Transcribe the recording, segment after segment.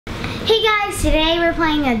Hey guys, today we're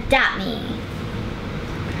playing Adopt Me.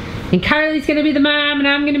 And Carly's gonna be the mom and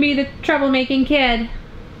I'm gonna be the troublemaking kid.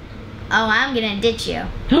 Oh, I'm gonna ditch you.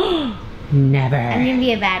 Never. I'm gonna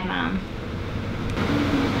be a bad mom.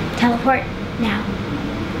 Teleport now.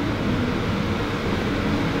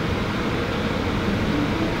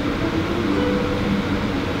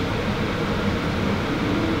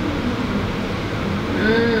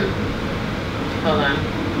 Hold on.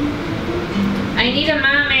 I need a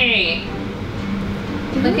mommy.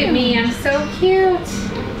 Look at me, I'm so cute.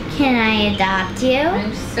 Can I adopt you?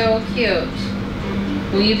 I'm so cute.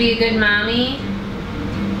 Will you be a good mommy?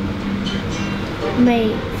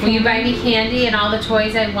 Wait. Will you buy me candy and all the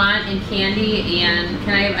toys I want and candy, and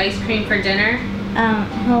can I have ice cream for dinner?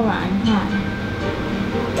 Hold on.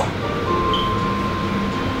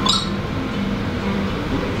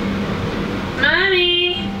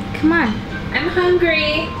 Mommy! Come on. I'm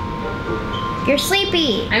hungry. You're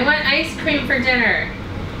sleepy. I want ice cream for dinner.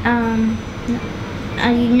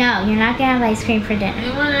 No, you're not gonna have ice cream for dinner.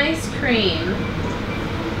 I want ice cream.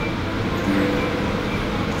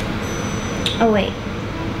 Oh, wait.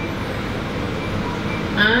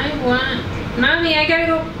 Mommy, I gotta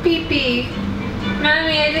go pee-pee.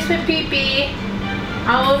 Mommy, I just went pee-pee.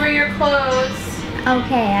 All over your clothes.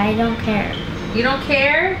 Okay, I don't care. You don't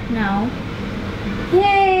care? No.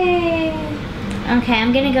 Yay! Okay,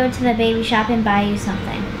 I'm gonna go to the baby shop and buy you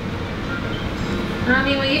something.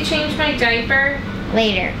 Mommy, will you change my diaper?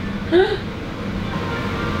 Later. I'll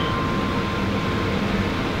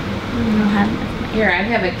have enough. Here, I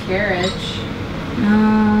have a carriage. No,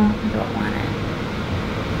 I don't want it.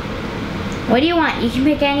 What do you want? You can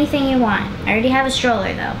pick anything you want. I already have a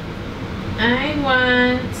stroller though. I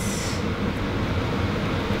want...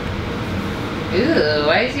 Ooh,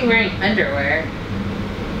 why is he wearing underwear?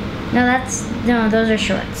 No, those are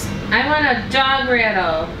shorts. I want a dog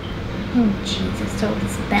rattle. Oh jeez, it's so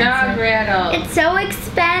expensive. Dog rattle. It's so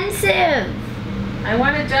expensive. I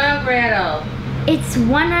want a dog rattle. It's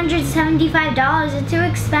 $175. It's too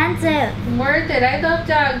expensive. Worth it. I love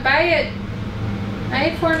dog. Buy it. Buy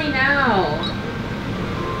it for me now.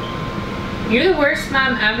 You're the worst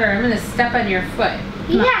mom ever. I'm gonna step on your foot.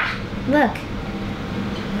 Yeah. Look.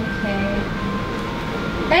 Okay.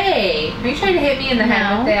 Hey, are you trying to hit me in the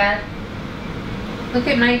head with that? Look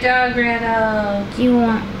at my dog rattle. Do you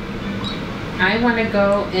want? I want to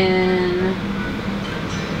go in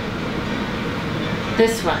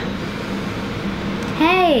this one.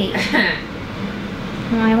 Hey.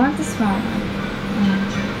 No, I want the small one.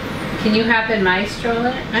 Can you hop in my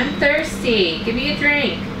stroller? I'm thirsty. Give me a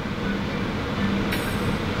drink.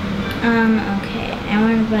 Okay. I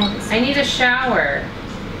want to buy this. I need a shower.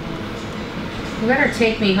 You better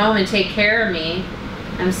take me home and take care of me.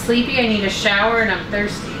 I'm sleepy, I need a shower, and I'm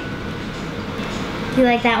thirsty. Do you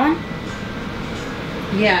like that one?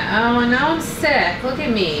 Yeah, oh, now I'm sick. Look at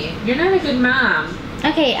me. You're not a good mom.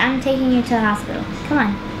 Okay, I'm taking you to the hospital. Come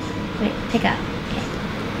on. Wait, pick up. Okay.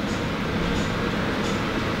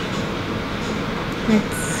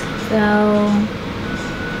 Let's go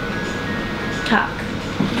talk.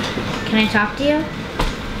 Can I talk to you?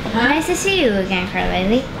 Huh? Nice to see you again,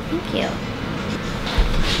 Carlaylee. Thank you.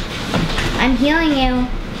 I'm healing you.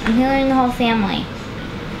 I'm healing the whole family.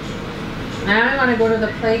 Now I want to go to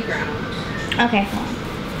the playground. Okay, hold on.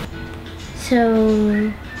 So,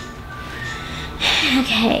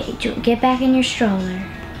 okay, get back in your stroller.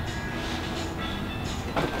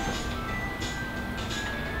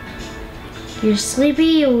 You're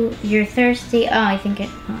sleepy, you're thirsty. Oh, I think it,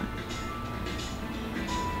 hold on.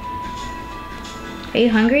 Are you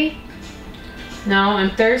hungry? No, I'm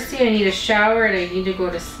thirsty, I need a shower, and I need to go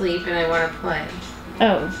to sleep, and I want to play.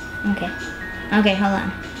 Oh, okay. Okay, hold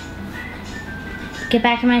on. Get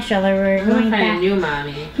back in my stroller. We're going I'm back. find a new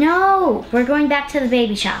mommy. No, we're going back to the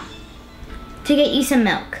baby shop to get you some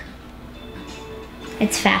milk.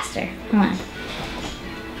 It's faster. Hold on.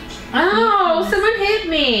 Oh, someone hit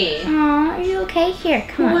me. Oh, are you okay? Here,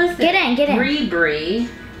 come on. Get in, get in. Bree.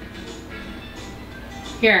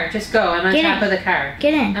 Here, just go. I'm on top of the car.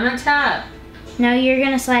 Get in. I'm on top. No, you're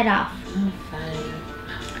gonna slide off. Oh,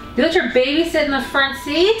 fine. You let your baby sit in the front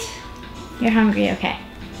seat? You're hungry, okay.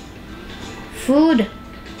 Food.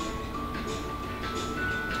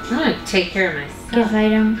 I'm gonna take care of myself. Give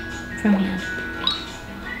item from hand.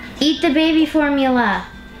 Eat the baby formula.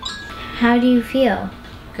 How do you feel?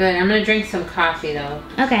 Good. I'm gonna drink some coffee though.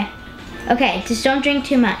 Okay. Okay, just don't drink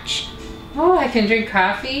too much. Oh, I can drink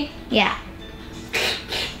coffee? Yeah.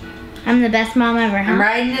 I'm the best mom ever, huh? I'm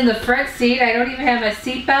riding in the front seat. I don't even have my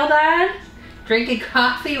seatbelt on. Drinking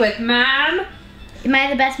coffee with mom. Am I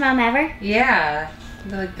the best mom ever? Yeah.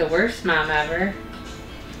 You're like the worst mom ever.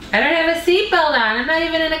 I don't have a seatbelt on. I'm not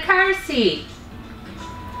even in a car seat.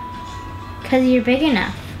 Because you're big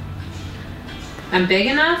enough. I'm big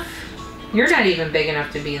enough? You're not even big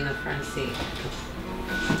enough to be in the front seat.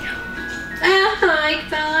 Ah, I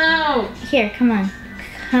fell out. Here, come on.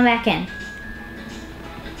 Come back in.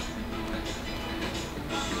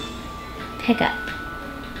 Pick up.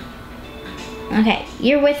 Okay,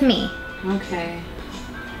 you're with me. Okay.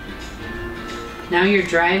 Now you're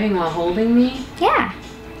driving while holding me? Yeah.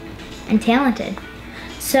 I'm talented.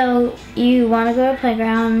 So, you want to go to the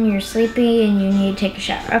playground, you're sleepy, and you need to take a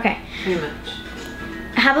shower. Okay. Pretty much.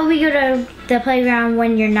 How about we go to the playground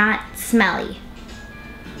when you're not smelly?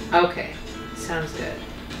 Okay. Sounds good.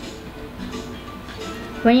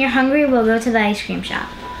 When you're hungry, we'll go to the ice cream shop.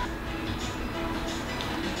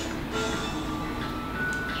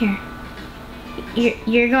 Here.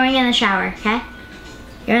 You're going in the shower, okay?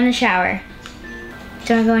 You're in the shower.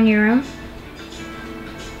 Do you want to go in your room?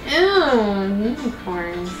 Ew,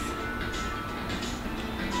 unicorns.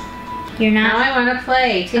 You're Now not? I want to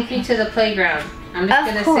play. Take me to the playground. I'm just Of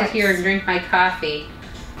going to course. sit here and drink my coffee.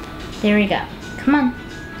 There we go. Come on.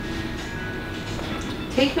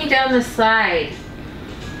 Take me down the slide.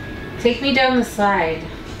 Take me down the slide.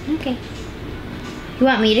 Okay. You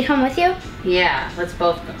want me to come with you? Yeah, let's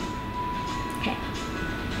both go. Okay.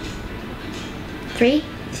 3,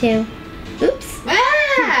 2. Oops.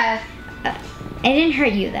 Ah! I didn't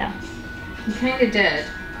hurt you though. You kind of did.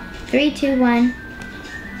 3, 2, 1.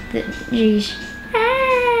 Geez.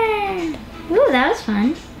 Ah! Ooh, that was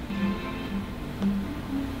fun.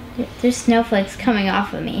 There's snowflakes coming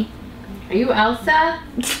off of me. Are you Elsa?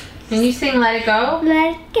 Can you sing Let It Go?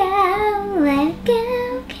 Let it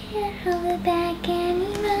go, can't hold it back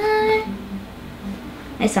anymore.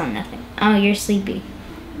 I saw nothing. Oh, you're sleepy.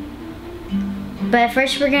 But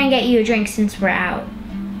first we're gonna get you a drink since we're out.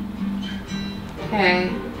 Okay.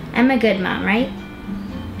 I'm a good mom, right?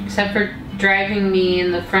 Except for driving me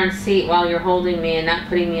in the front seat while you're holding me and not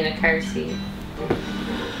putting me in a car seat.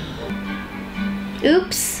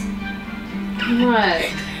 Oops. What?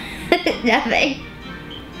 Nothing.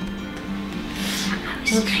 I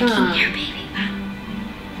was What's drinking wrong? your baby bottle.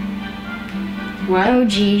 What? Oh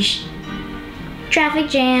geez. Traffic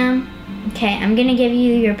jam. Okay, I'm gonna give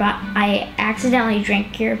you your bottle. I accidentally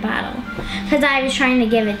drank your bottle because I was trying to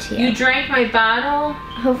give it to you. You drank my bottle?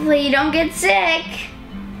 Hopefully you don't get sick.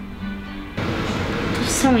 There's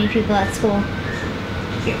so many people at school.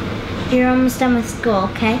 You're almost done with school,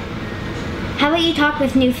 okay? How about you talk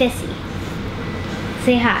with New Fissy?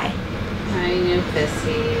 Say hi. Hi, new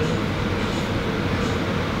Pissy.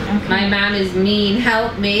 Okay. My mom is mean.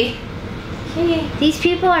 Help me. These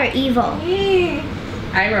people are evil.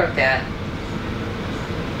 I wrote that.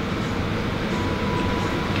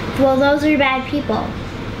 Well, those are bad people.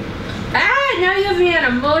 Ah, now you have me on a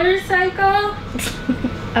motorcycle?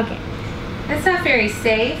 Okay. That's not very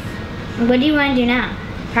safe. What do you want to do now?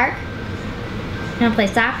 Park? You want to play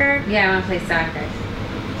soccer? Yeah, I want to play soccer.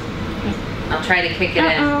 I'll try to kick it in.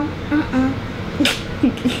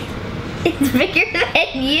 It's bigger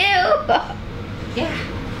than you. Yeah.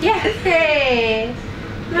 Yeah. Hey.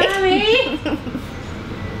 Mommy.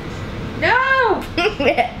 No. This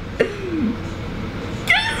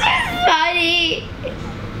is funny.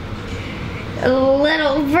 A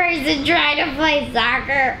little person trying to play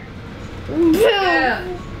soccer. Boom. Yeah.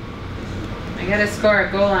 I gotta score a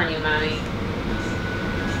goal on you, Mommy.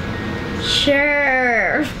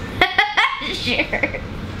 Sure. Sure.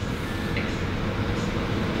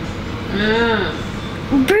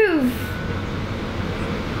 Proof.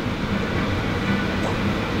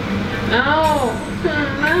 No.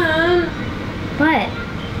 Mom. What?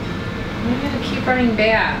 I'm gonna keep running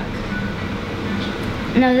back.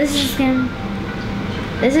 No, this is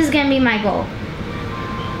gonna be my goal.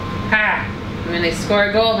 Ha! I'm gonna score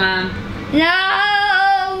a goal, Mom.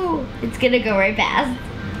 No! It's gonna go right past.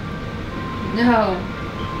 No.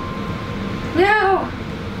 No.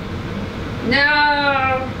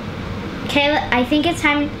 No. Kayla, I think it's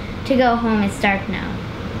time to go home. It's dark now.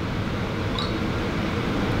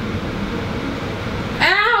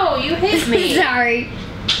 Ow! You hit me. Sorry.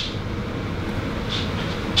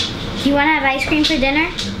 Do you want to have ice cream for dinner?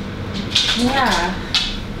 Yeah.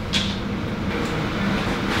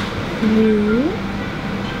 Blue, pink,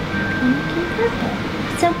 and purple.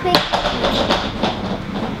 It's okay.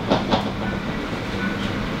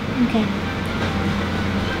 Okay.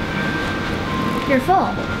 You're full.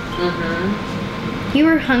 You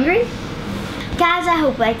were hungry? Guys, I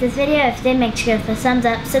hope you liked this video. If you did, make sure to give it a thumbs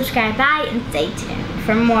up, subscribe, bye, and stay tuned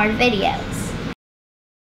for more videos.